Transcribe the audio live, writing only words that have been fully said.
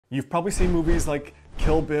You've probably seen movies like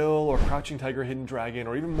Kill Bill or Crouching Tiger, Hidden Dragon,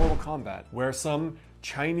 or even Mortal Kombat, where some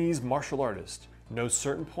Chinese martial artist knows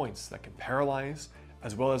certain points that can paralyze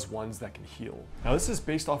as well as ones that can heal. Now this is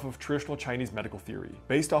based off of traditional Chinese medical theory,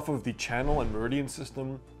 based off of the channel and meridian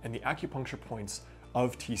system and the acupuncture points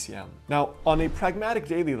of TCM. Now, on a pragmatic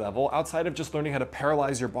daily level, outside of just learning how to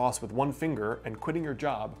paralyze your boss with one finger and quitting your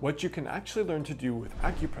job, what you can actually learn to do with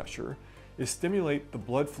acupressure is stimulate the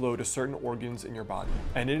blood flow to certain organs in your body.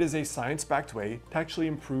 And it is a science-backed way to actually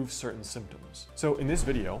improve certain symptoms. So in this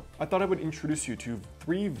video, I thought I would introduce you to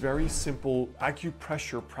 3 very simple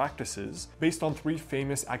acupressure practices based on 3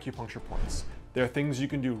 famous acupuncture points. They are things you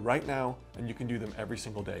can do right now, and you can do them every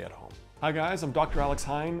single day at home. Hi guys, I'm Dr. Alex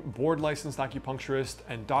Heyne, board licensed acupuncturist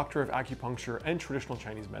and doctor of acupuncture and traditional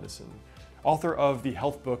Chinese medicine, author of the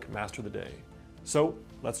health book, Master the Day. So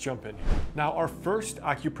let's jump in here. Now our first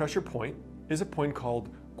acupressure point is a point called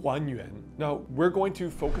Guanyuan. Now we're going to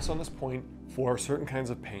focus on this point for certain kinds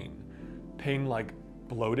of pain. Pain like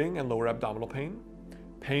bloating and lower abdominal pain,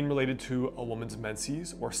 pain related to a woman's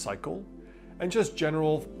menses or cycle, and just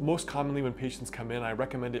general, most commonly when patients come in, I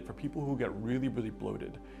recommend it for people who get really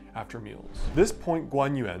bloated after meals. This point,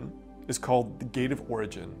 Guanyuan, is called the gate of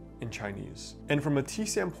origin in Chinese. And from a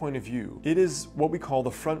TCM point of view, it is what we call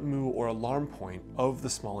the front mu or alarm point of the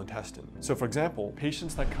small intestine. So for example,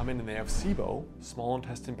 patients that come in and they have SIBO, small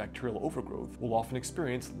intestine bacterial overgrowth, will often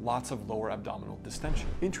experience lots of lower abdominal distension.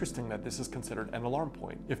 Interesting that this is considered an alarm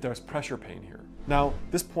point if there's pressure pain here. Now,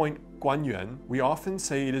 this point, Guanyuan, we often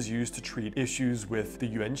say it is used to treat issues with the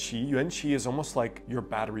yuan qi. Yuan qi is almost like your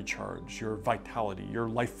battery charge, your vitality, your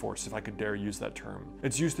life force, if I could dare use that term.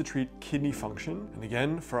 It's used to treat kidney function. And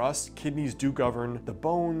again, for us, kidneys do govern the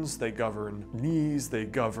bones, they govern knees, they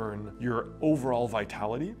govern your overall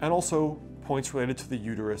vitality, and also points related to the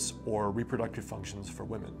uterus or reproductive functions for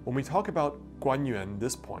women. When we talk about Guanyuan,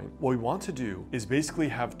 this point, what we want to do is basically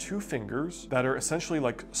have 2 fingers that are essentially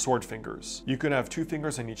like sword fingers. You can have 2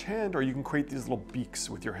 fingers in each hand, or you can create these little beaks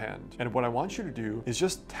with your hand. And what I want you to do is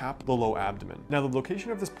just tap the low abdomen. Now the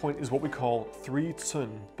location of this point is what we call 3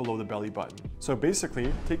 cun below the belly button. So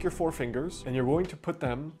basically, take your 4 fingers and you're going to put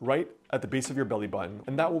them right at the base of your belly button,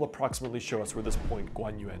 and that will approximately show us where this point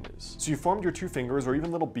Guanyuan is. So you formed your 2 fingers or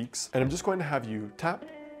even little beaks, and I'm just going to have you tap,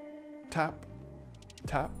 tap,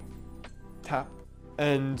 tap, tap,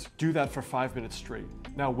 and do that for 5 minutes straight.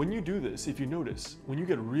 Now, when you do this, if you notice, when you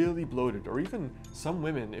get really bloated, or even some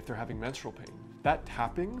women if they're having menstrual pain, that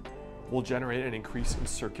tapping will generate an increase in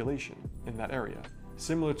circulation in that area,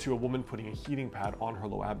 similar to a woman putting a heating pad on her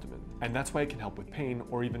low abdomen. And that's why it can help with pain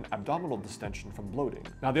or even abdominal distension from bloating.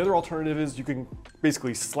 Now, the other alternative is you can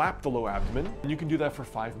basically slap the low abdomen, and you can do that for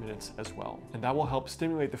 5 minutes as well. And that will help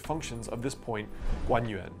stimulate the functions of this point,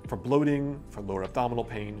 Guanyuan, for bloating, for lower abdominal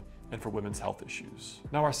pain, and for women's health issues.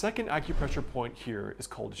 Now, our second acupressure point here is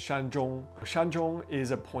called Shanzhong. Shanzhong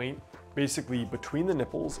is a point basically between the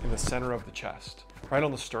nipples in the center of the chest, right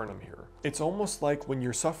on the sternum here. It's almost like when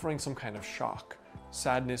you're suffering some kind of shock,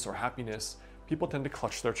 sadness or happiness, people tend to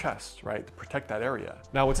clutch their chest, right, to protect that area.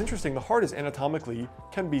 Now, what's interesting, the heart is anatomically,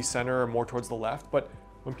 can be center or more towards the left, but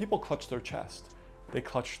when people clutch their chest, they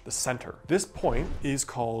clutch the center. This point is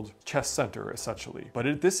called chest center, essentially,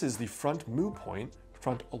 but this is the front mu point,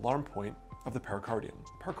 front alarm point of the pericardium.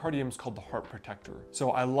 Pericardium is called the heart protector.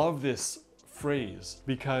 So I love this phrase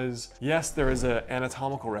because yes, there is an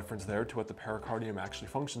anatomical reference there to what the pericardium actually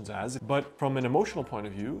functions as, but from an emotional point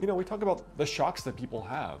of view, we talk about the shocks that people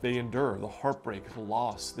have. They endure the heartbreak, the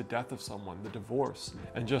loss, the death of someone, the divorce,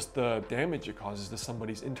 and just the damage it causes to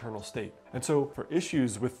somebody's internal state. And so for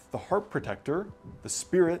issues with the heart protector, the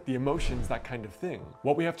spirit, the emotions, that kind of thing,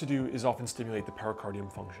 what we have to do is often stimulate the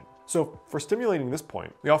pericardium function. So for stimulating this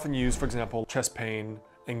point, we often use, for example, chest pain,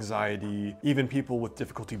 anxiety, even people with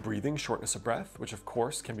difficulty breathing, shortness of breath, which of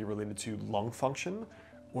course can be related to lung function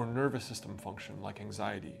or nervous system function like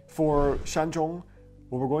anxiety. For Shanzhong,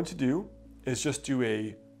 what we're going to do is just do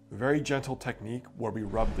a very gentle technique where we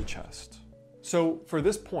rub the chest. So for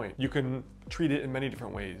this point, you can treat it in many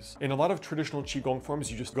different ways. In a lot of traditional Qigong forms,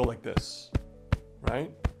 you just go like this,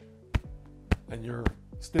 right? And you're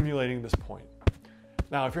stimulating this point.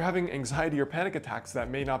 Now, if you're having anxiety or panic attacks, that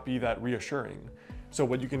may not be that reassuring. So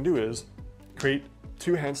what you can do is create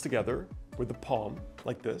 2 hands together with the palm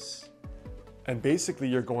like this. And basically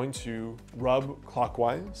you're going to rub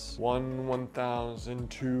clockwise. 1, 1,000,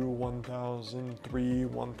 2, 1,000, 3,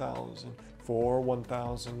 1,000, 4,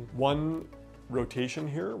 1,000. 1 rotation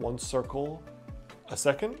here, 1 circle a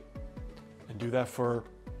second. And do that for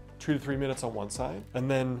 2 to 3 minutes on one side, and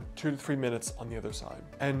then 2 to 3 minutes on the other side.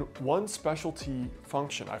 And one specialty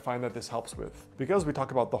function I find that this helps with, because we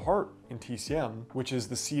talk about the heart in TCM, which is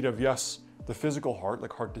the seat of, yes, the physical heart,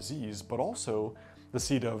 like heart disease, but also the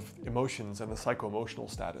seat of emotions and the psycho-emotional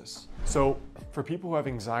status. So for people who have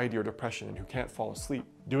anxiety or depression and who can't fall asleep,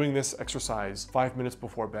 doing this exercise 5 minutes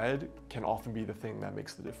before bed can often be the thing that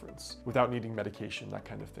makes the difference without needing medication, that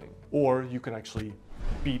kind of thing. Or you can actually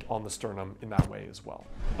beat on the sternum in that way as well.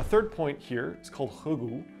 A third point here is called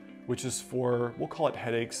HEYNE'S, which is for, we'll call it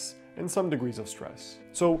headaches and some degrees of stress.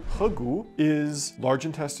 So HEYNE'S is large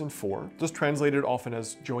intestine 4, just translated often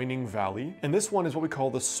as joining valley. And this one is what we call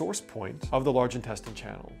the source point of the large intestine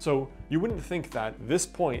channel. So you wouldn't think that this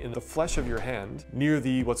point in the flesh of your hand, near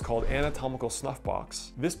the what's called anatomical snuff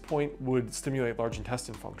box, this point would stimulate large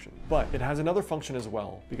intestine function. But it has another function as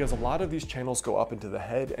well, because a lot of these channels go up into the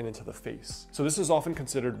head and into the face. So this is often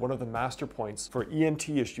considered one of the master points for ENT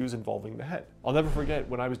issues involving the head. I'll never forget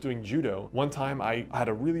when I was doing judo, one time I had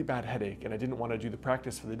a really bad headache and I didn't want to do the practice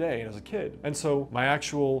for the day as a kid. And so my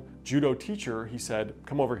actual judo teacher, he said,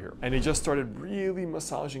 come over here. And he just started really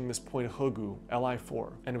massaging this point HEYNE'S,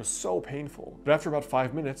 LI4. And it was so painful. But after about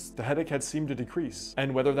 5 minutes, the headache had seemed to decrease.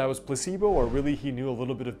 And whether that was placebo or really he knew a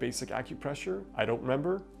little bit of basic acupressure, I don't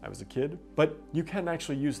remember. I was a kid. But you can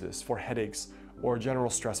actually use this for headaches or general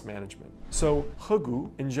stress management. So HEYNE'S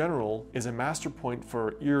in general is a master point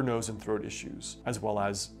for ear, nose, and throat issues, as well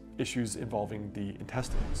as issues involving the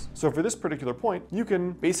intestines. So for this particular point, you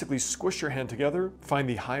can basically squish your hand together, find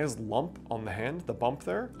the highest lump on the hand, the bump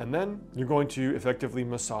there, and then you're going to effectively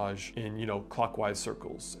massage in, clockwise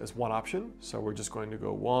circles as one option. So we're just going to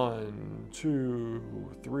go 1, 2,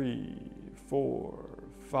 3, 4,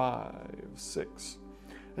 5, 6.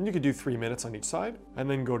 And you could do 3 minutes on each side and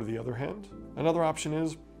then go to the other hand. Another option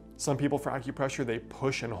is, some people for acupressure, they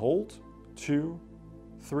push and hold, 2,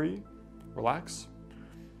 3, relax.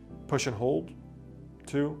 Push and hold,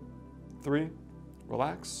 2, 3,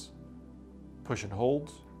 relax. Push and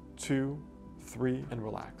hold, 2, 3, and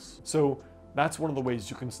relax. So that's one of the ways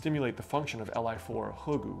you can stimulate the function of LI4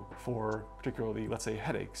 HEYNE'S for particularly, let's say,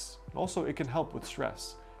 headaches. Also, it can help with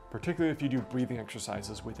stress, particularly if you do breathing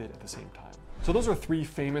exercises with it at the same time. So those are 3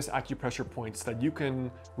 famous acupressure points that you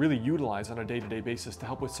can really utilize on a day-to-day basis to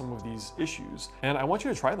help with some of these issues. And I want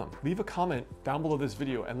you to try them. Leave a comment down below this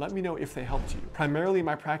video and let me know if they helped you. Primarily in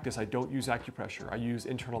my practice, I don't use acupressure. I use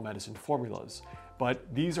internal medicine formulas.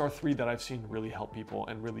 But these are 3 that I've seen really help people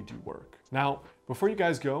and really do work. Now, before you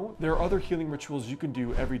guys go, there are other healing rituals you can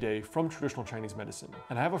do every day from traditional Chinese medicine.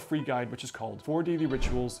 And I have a free guide which is called 4 Daily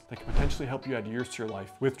Rituals that can potentially help you add years to your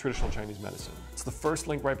life with traditional Chinese medicine. It's the first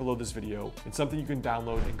link right below this video. It's something you can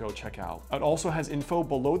download and go check out. It also has info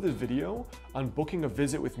below this video on booking a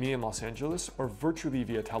visit with me in Los Angeles or virtually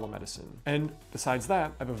via telemedicine. And besides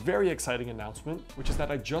that, I have a very exciting announcement, which is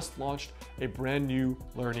that I just launched a brand new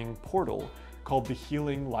learning portal called the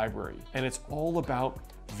Healing Library. And it's all about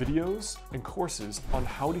videos and courses on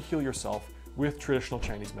how to heal yourself with traditional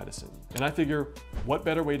Chinese medicine. And I figure, what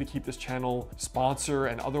better way to keep this channel sponsor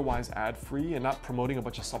and otherwise ad-free and not promoting a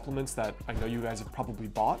bunch of supplements that I know you guys have probably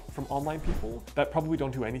bought from online people that probably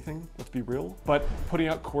don't do anything, let's be real. But putting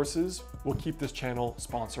out courses will keep this channel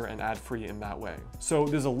sponsor and ad-free in that way. So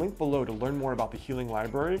there's a link below to learn more about the Healing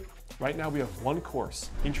Library. Right now we have one course,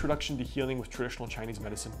 Introduction to Healing with Traditional Chinese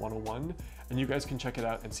Medicine 101, and you guys can check it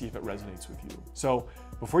out and see if it resonates with you. So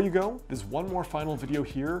before you go, there's one more final video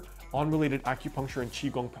here on related acupuncture and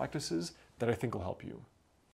qigong practices that I think will help you.